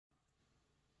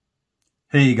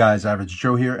Hey guys, Average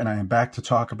Joe here, and I am back to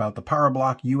talk about the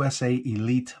Powerblock USA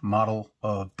Elite model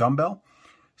of dumbbell,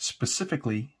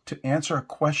 specifically to answer a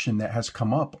question that has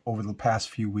come up over the past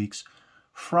few weeks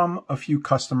from a few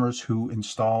customers who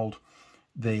installed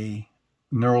the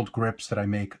knurled grips that I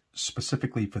make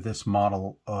specifically for this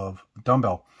model of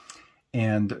dumbbell.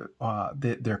 And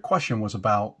their question was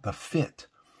about the fit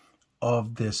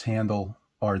of this handle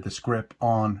or this grip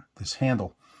on this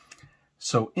handle.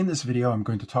 So in this video, I'm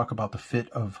going to talk about the fit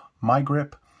of my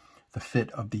grip, the fit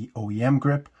of the OEM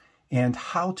grip, and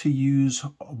how to use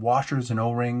washers and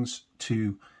O-rings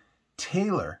to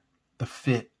tailor the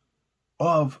fit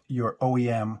of your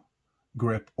OEM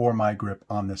grip or my grip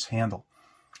on this handle.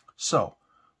 So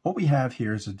what we have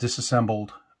here is a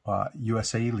disassembled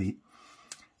USA Elite,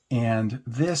 and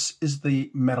this is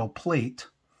the metal plate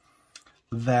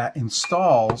that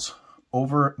installs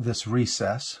over this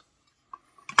recess,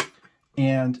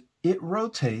 and it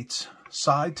rotates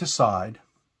side to side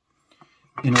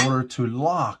in order to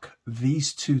lock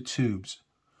these two tubes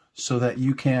so that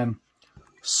you can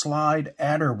slide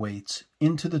adder weights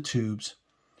into the tubes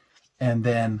and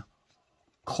then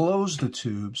close the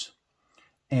tubes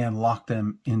and lock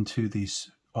them into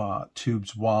these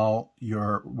tubes while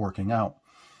you're working out.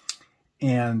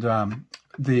 And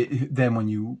then when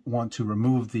you want to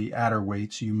remove the adder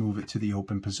weights, you move it to the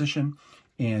open position,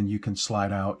 and you can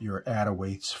slide out your adder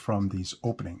weights from these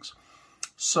openings.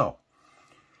 So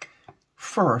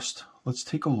first, let's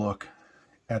take a look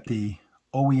at the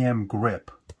OEM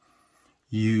grip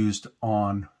used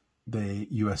on the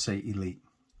USA Elite.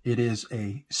 It is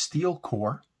a steel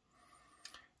core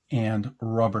and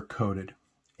rubber coated.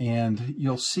 And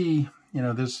you'll see,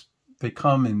 they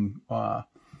come in a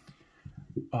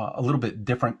little bit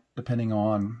different depending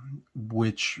on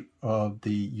which of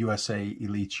the USA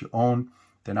Elites you own.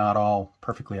 They're not all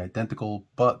perfectly identical,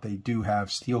 but they do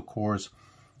have steel cores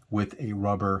with a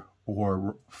rubber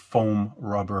or foam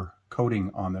rubber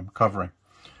coating on them, covering.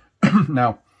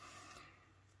 Now,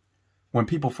 when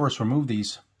people first remove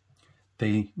these,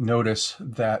 they notice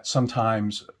that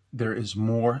sometimes there is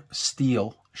more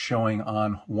steel showing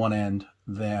on one end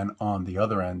than on the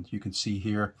other end. You can see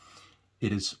here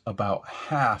it is about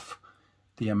half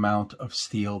the amount of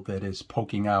steel that is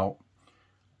poking out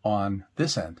on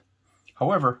this end.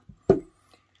 However,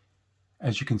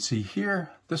 as you can see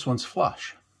here, this one's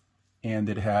flush, and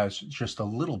it has just a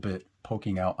little bit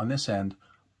poking out on this end.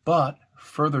 But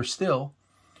further still,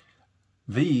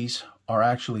 these are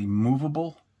actually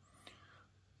movable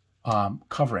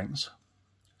coverings.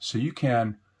 So you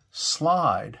can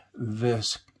slide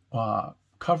this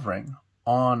covering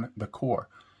on the core.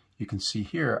 You can see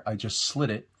here, I just slid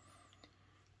it,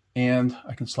 and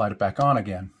I can slide it back on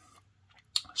again.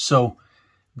 So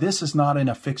this is not in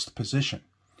a fixed position.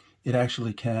 It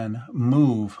actually can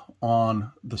move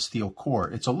on the steel core.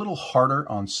 It's a little harder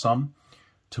on some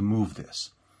to move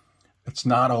this. It's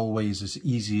not always as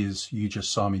easy as you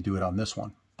just saw me do it on this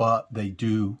one, but they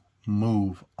do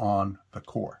move on the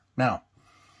core. Now,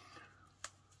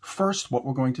 first, what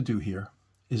we're going to do here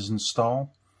is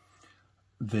install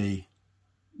the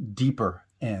deeper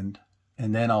end,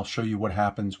 and then I'll show you what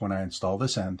happens when I install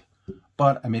this end.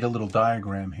 But I made a little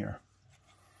diagram here.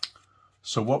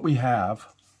 So what we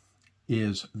have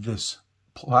is this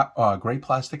gray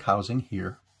plastic housing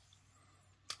here.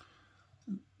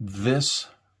 This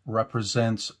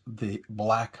represents the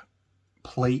black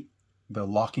plate, the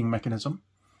locking mechanism,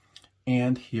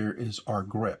 and here is our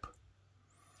grip.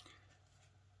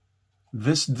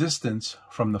 This distance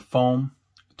from the foam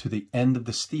to the end of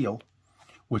the steel,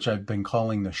 which I've been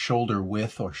calling the shoulder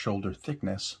width or shoulder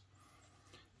thickness,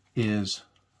 is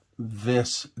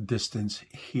this distance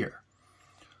here.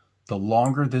 The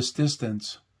longer this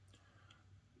distance,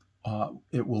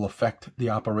 it will affect the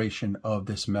operation of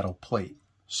this metal plate.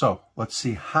 So let's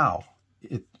see how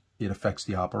it affects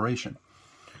the operation.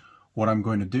 What I'm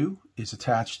going to do is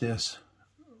attach this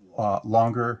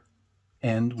longer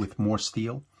end with more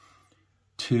steel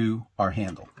to our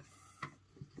handle.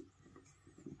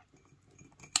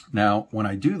 Now, when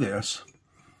I do this,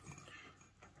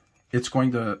 it's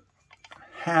going to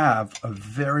have a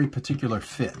very particular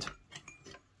fit,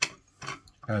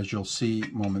 as you'll see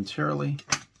momentarily.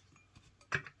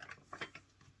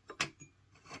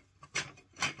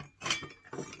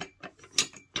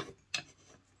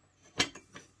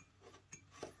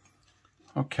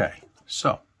 Okay,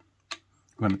 so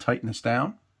I'm going to tighten this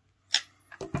down.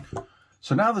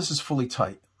 So now this is fully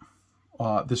tight,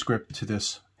 this grip to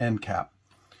this end cap.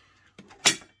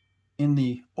 In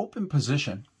the open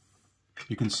position,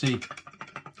 you can see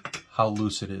how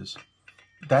loose it is.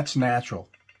 That's natural.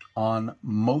 On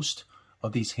most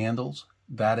of these handles,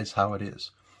 that is how it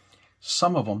is.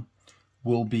 Some of them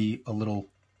will be a little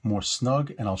more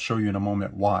snug, and I'll show you in a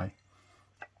moment why.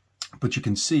 But you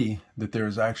can see that there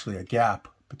is actually a gap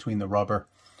between the rubber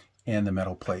and the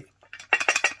metal plate.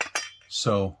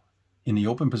 So in the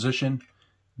open position,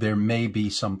 there may be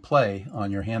some play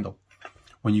on your handle.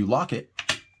 When you lock it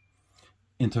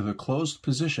into the closed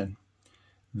position,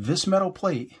 this metal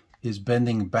plate is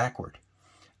bending backward,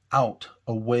 out,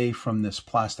 away from this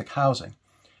plastic housing.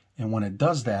 And when it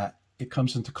does that, it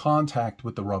comes into contact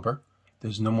with the rubber.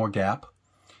 There's no more gap,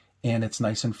 and it's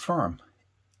nice and firm.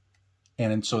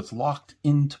 And so it's locked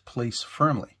into place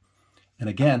firmly. And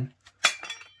again,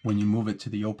 when you move it to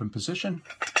the open position,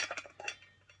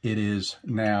 it is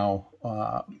now,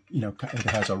 it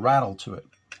has a rattle to it.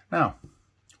 Now,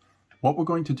 what we're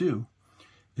going to do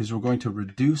is we're going to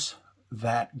reduce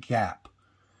that gap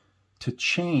to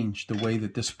change the way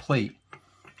that this plate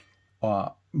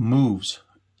moves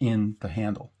in the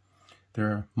handle. There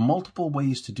are multiple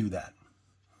ways to do that.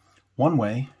 One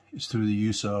way is through the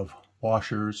use of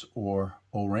washers or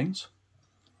O-rings.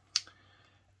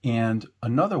 And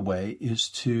another way is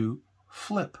to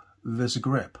flip this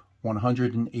grip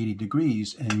 180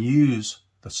 degrees and use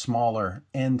the smaller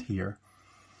end here.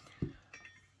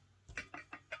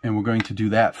 And we're going to do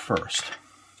that first.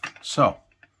 So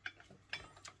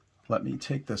let me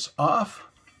take this off.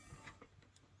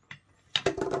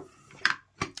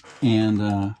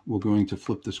 And we're going to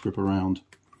flip this grip around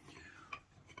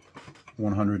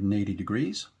 180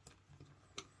 degrees.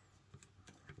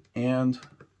 And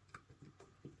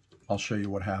I'll show you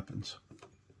what happens.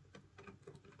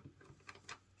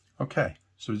 Okay,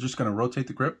 so we're just going to rotate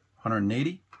the grip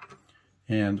 180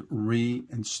 and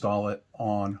reinstall it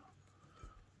on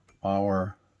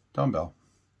our dumbbell.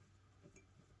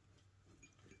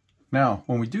 Now,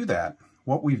 when we do that,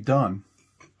 what we've done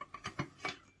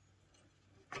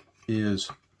is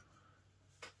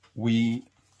we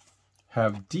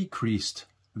have decreased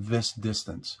this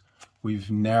distance. We've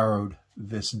narrowed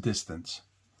this distance.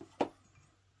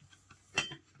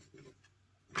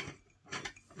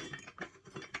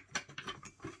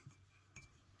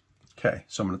 Okay,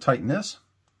 so I'm going to tighten this.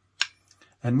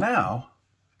 And now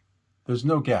there's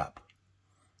no gap.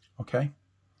 Okay?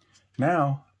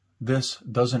 Now this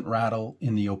doesn't rattle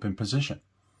in the open position.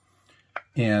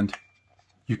 And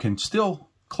you can still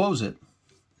close it,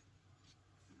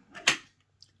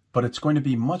 but it's going to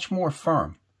be much more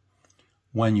firm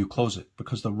when you close it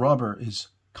because the rubber is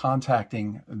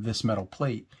contacting this metal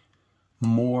plate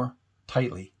more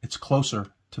tightly. It's closer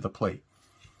to the plate.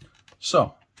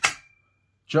 So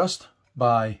just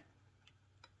by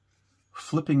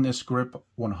flipping this grip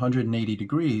 180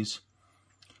 degrees,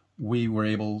 we were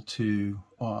able to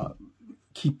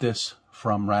keep this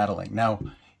from rattling. Now,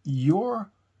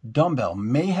 your dumbbell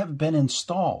may have been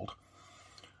installed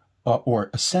or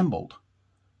assembled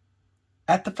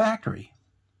at the factory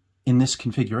in this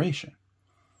configuration,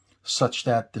 such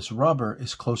that this rubber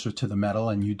is closer to the metal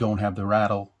and you don't have the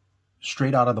rattle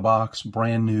straight out of the box,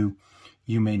 brand new.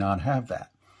 You may not have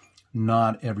that.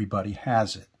 Not everybody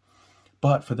has it.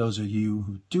 But for those of you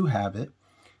who do have it,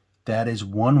 that is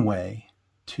one way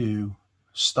to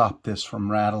stop this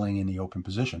from rattling in the open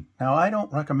position. Now, I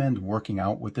don't recommend working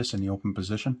out with this in the open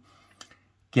position.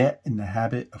 Get in the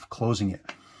habit of closing it.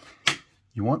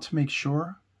 You want to make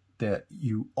sure that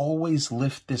you always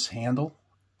lift this handle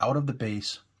out of the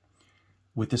base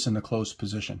with this in the closed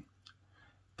position.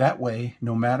 That way,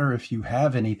 no matter if you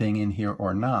have anything in here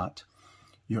or not,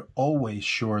 you're always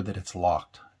sure that it's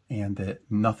locked and that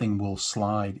nothing will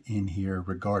slide in here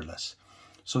regardless.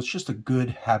 So it's just a good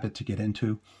habit to get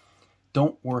into.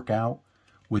 Don't work out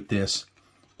with this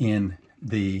in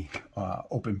the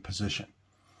open position.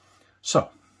 So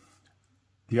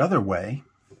the other way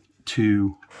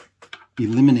to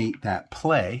eliminate that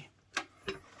play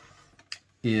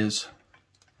is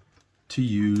to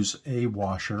use a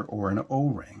washer or an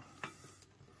O-ring.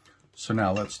 So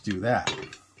now let's do that.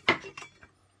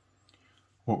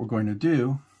 What we're going to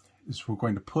do is we're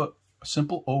going to put a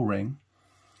simple O-ring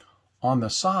on the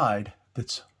side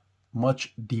that's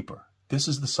much deeper. This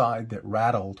is the side that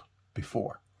rattled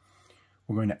before.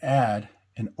 We're going to add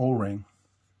an O-ring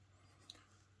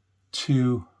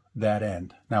to that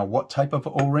end. Now, what type of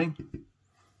O-ring?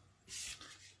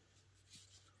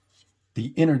 The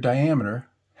inner diameter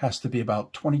has to be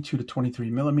about 22 to 23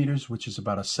 millimeters, which is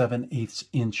about a 7/8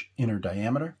 inch inner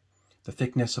diameter. The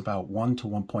thickness about 1 to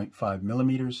 1.5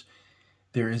 millimeters.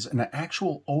 There is an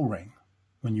actual O-ring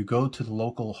when you go to the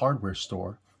local hardware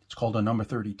store. It's called a number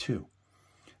 32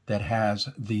 that has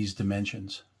these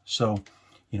dimensions. So,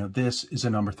 this is a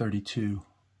number 32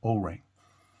 O-ring.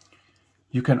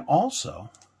 You can also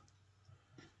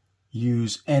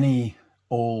use any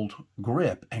old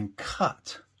grip and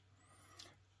cut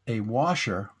a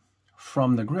washer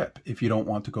from the grip if you don't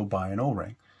want to go buy an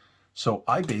O-ring. So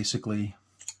I basically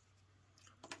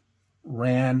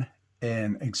ran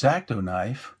an X-Acto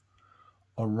knife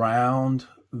around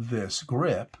this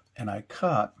grip and I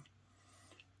cut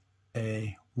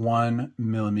a 1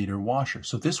 millimeter washer.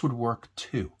 So this would work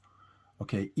too.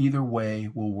 Okay, either way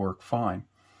will work fine.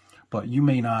 But you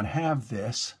may not have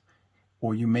this,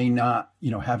 or you may not,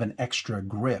 have an extra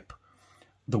grip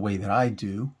the way that I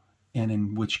do, and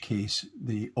in which case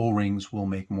the O-rings will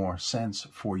make more sense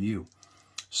for you.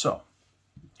 So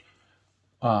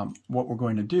what we're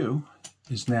going to do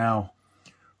is now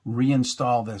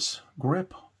reinstall this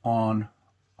grip on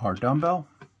our dumbbell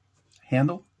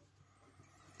handle,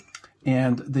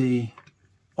 and the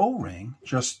O-ring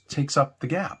just takes up the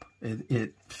gap.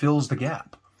 It fills the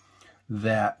gap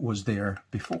that was there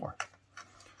before.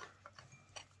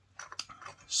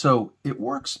 So it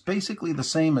works basically the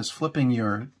same as flipping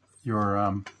your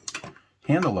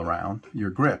handle around, your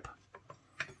grip.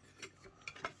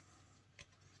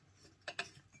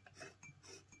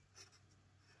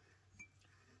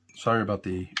 Sorry about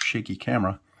the shaky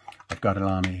camera. I've got it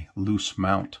on a loose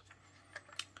mount.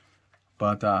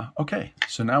 But okay,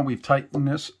 so now we've tightened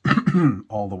this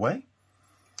all the way.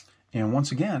 And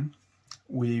once again,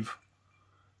 we've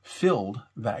filled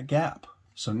that gap.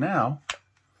 So now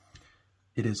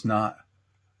it is not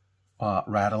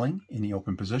rattling in the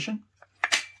open position,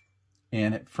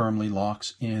 and it firmly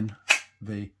locks in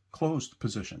the closed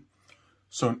position.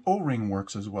 So an O-ring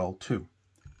works as well too.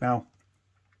 Now,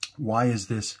 why is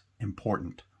this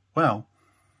important? Well,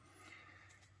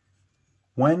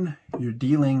 when you're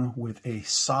dealing with a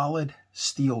solid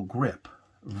steel grip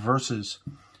versus,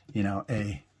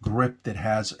 a grip that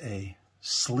has a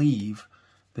sleeve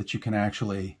that you can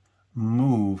actually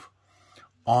move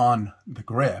on the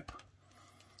grip,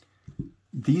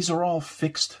 these are all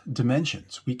fixed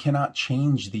dimensions. We cannot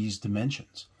change these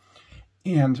dimensions.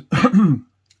 And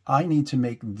I need to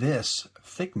make this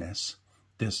thickness,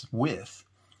 this width,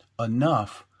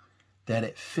 enough that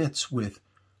it fits with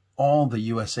all the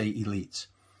USA Elites,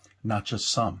 not just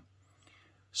some.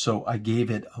 So I gave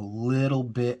it a little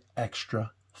bit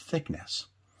extra thickness.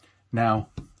 Now,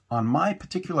 on my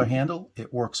particular handle,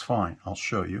 it works fine. I'll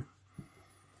show you.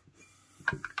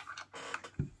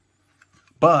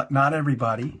 But not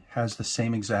everybody has the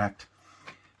same exact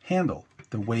handle.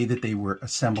 The way that they were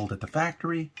assembled at the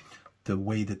factory, the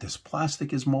way that this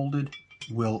plastic is molded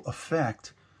will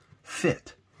affect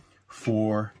fit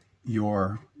for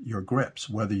your grips,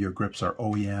 whether your grips are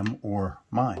OEM or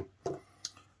mine.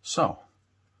 So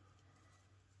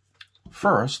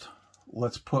first,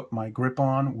 let's put my grip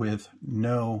on with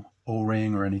no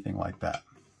O-ring or anything like that.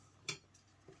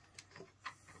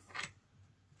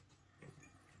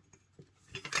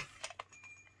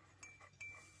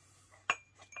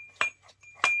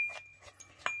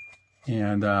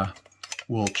 And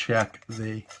we'll check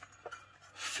the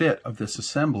fit of this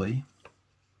assembly.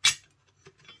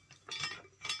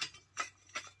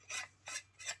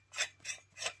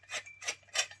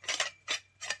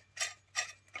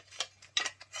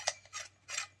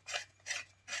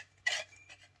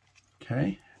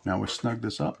 Okay, now we'll snug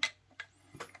this up.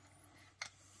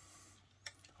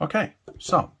 Okay,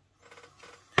 so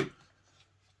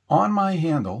on my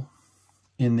handle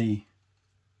in the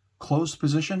closed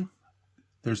position,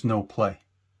 there's no play.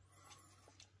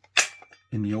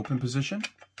 In the open position,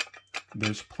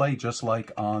 there's play just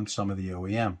like on some of the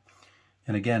OEM.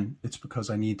 And again, it's because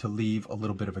I need to leave a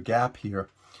little bit of a gap here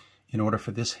in order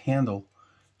for this handle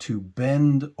to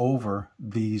bend over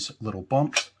these little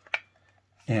bumps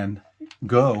and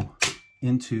go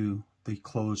into the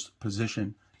closed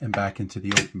position and back into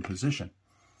the open position.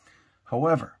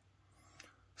 However,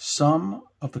 some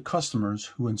of the customers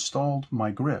who installed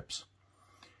my grips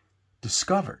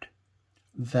discovered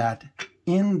that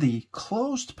in the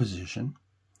closed position,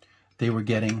 they were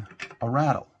getting a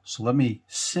rattle. So let me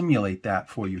simulate that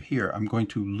for you here. I'm going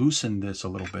to loosen this a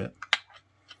little bit.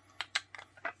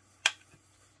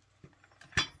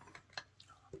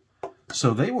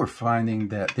 So they were finding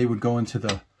that they would go into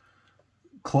the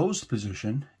closed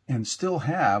position and still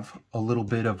have a little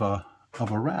bit of a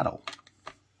rattle,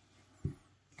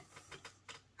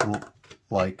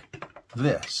 like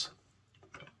this.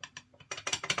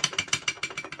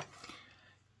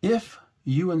 If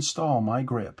you install my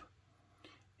grip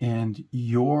and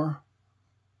your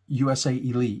USA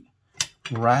Elite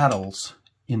rattles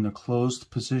in the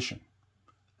closed position,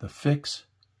 the fix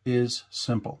is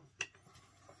simple.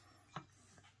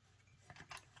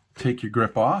 Take your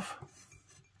grip off.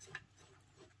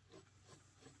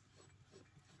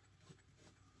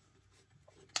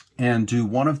 and do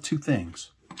one of two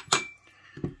things.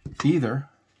 Either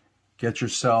get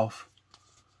yourself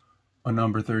a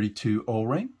number 32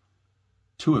 O-ring,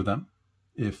 2 of them,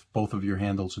 if both of your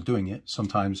handles are doing it.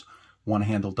 Sometimes one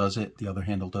handle does it, the other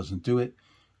handle doesn't do it.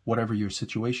 Whatever your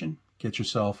situation, get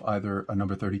yourself either a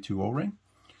number 32 O-ring,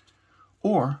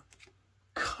 or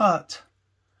cut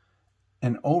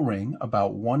an O-ring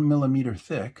about 1 millimeter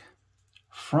thick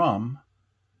from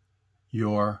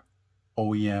your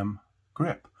OEM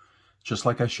grip. Just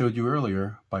like I showed you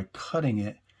earlier, by cutting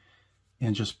it,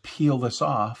 and just peel this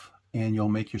off and you'll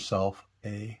make yourself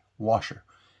a washer.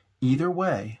 Either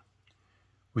way,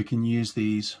 we can use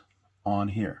these on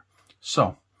here.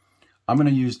 So I'm going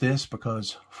to use this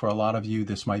because for a lot of you,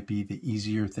 this might be the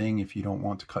easier thing if you don't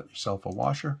want to cut yourself a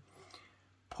washer.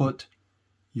 Put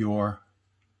your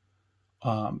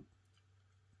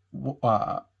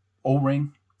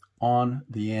O-ring on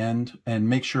the end, and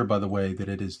make sure, by the way, that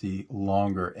it is the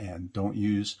longer end. Don't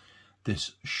use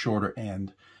this shorter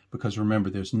end, because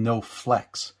remember, there's no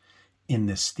flex in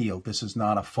this steel. This is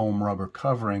not a foam rubber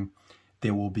covering.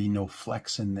 There will be no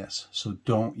flex in this, so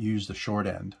don't use the short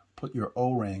end. Put your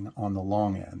O-ring on the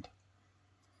long end.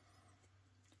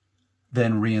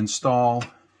 Then reinstall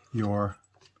your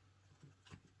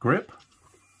grip.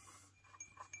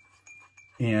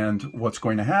 And what's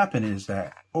going to happen is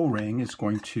that O-ring is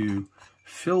going to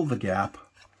fill the gap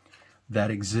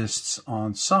that exists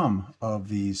on some of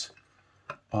these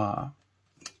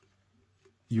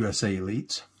USA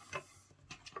Elites.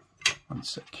 One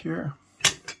sec here.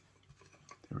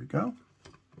 There we go.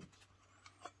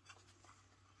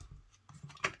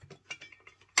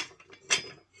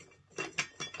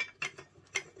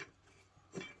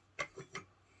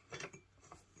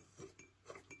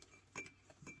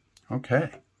 Okay,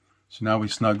 so now we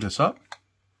snug this up,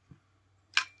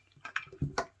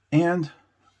 and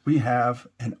we have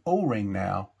an O-ring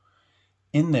now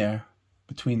in there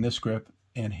between this grip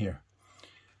and here.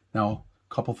 Now,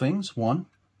 a couple things. One,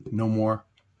 no more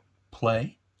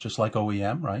play, just like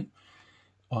OEM, right?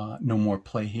 No more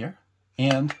play here.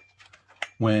 And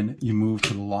when you move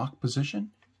to the lock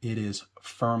position, it is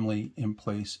firmly in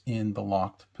place in the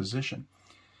locked position,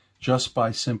 just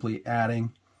by simply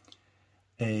adding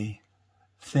a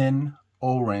thin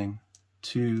O-ring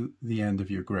to the end of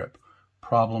your grip.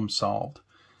 Problem solved.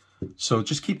 So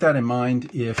just keep that in mind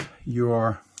if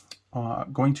you're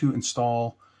going to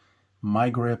install my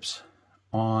grips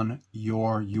on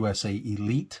your USA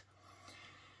Elite.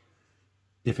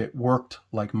 If it worked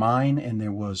like mine and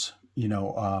there was, you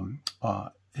know,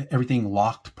 everything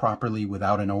locked properly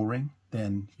without an O-ring,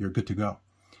 then you're good to go.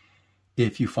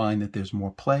 If you find that there's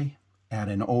more play, add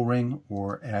an O-ring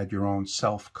or add your own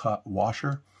self-cut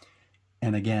washer,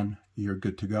 and again, you're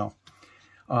good to go.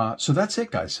 So that's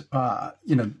it, guys.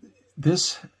 You know,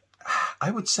 this,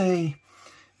 I would say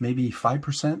maybe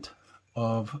 5%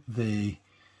 of the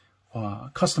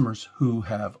customers who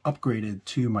have upgraded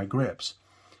to my grips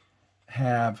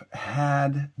have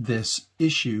had this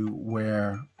issue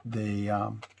where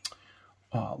the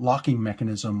locking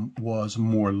mechanism was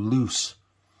more loose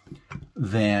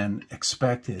than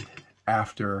expected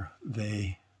after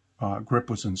the grip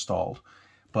was installed.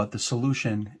 But the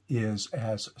solution is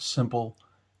as simple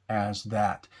as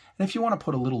that. And if you want to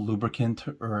put a little lubricant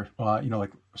or, you know,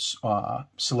 like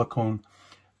silicone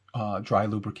dry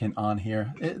lubricant on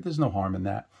here, there's no harm in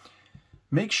that.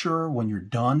 Make sure when you're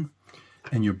done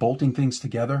and you're bolting things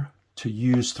together to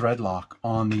use thread lock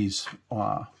on these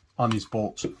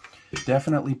bolts.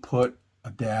 Definitely put a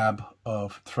dab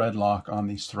of thread lock on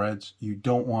these threads. You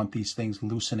don't want these things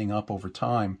loosening up over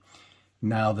time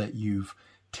now that you've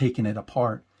taken it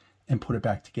apart and put it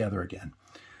back together again.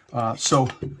 So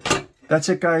that's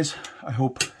it, guys. I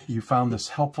hope you found this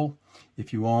helpful.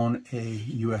 If you own a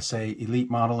USA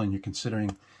Elite model and you're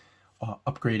considering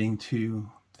upgrading to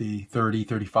the 30,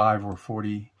 35, or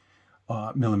 40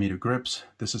 millimeter grips,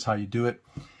 this is how you do it.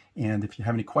 And if you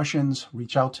have any questions,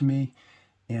 reach out to me.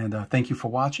 And thank you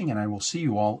for watching, and I will see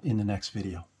you all in the next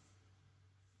video.